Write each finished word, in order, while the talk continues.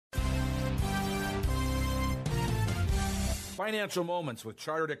Financial Moments with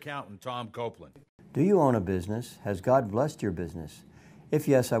Chartered Accountant Tom Copland. Do you own a business? Has God blessed your business? If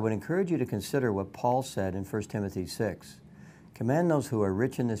yes, I would encourage you to consider what Paul said in 1 Timothy 6. Command those who are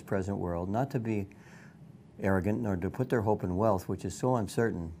rich in this present world not to be arrogant, nor to put their hope in wealth, which is so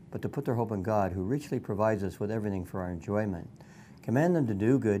uncertain, but to put their hope in God, who richly provides us with everything for our enjoyment. Command them to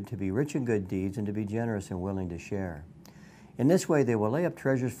do good, to be rich in good deeds, and to be generous and willing to share. In this way, they will lay up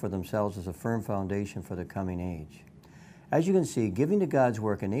treasures for themselves as a firm foundation for the coming age. As you can see, giving to God's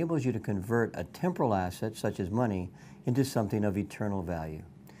work enables you to convert a temporal asset, such as money, into something of eternal value.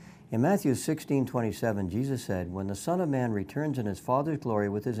 In Matthew 16:27, Jesus said, "When the Son of Man returns in his Father's glory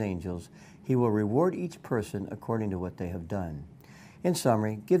with his angels, he will reward each person according to what they have done." In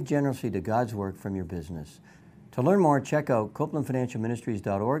summary, give generously to God's work from your business. To learn more, check out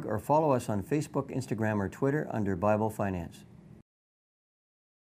CoplandFinancialMinistries.org or follow us on Facebook, Instagram, or Twitter under Bible Finance.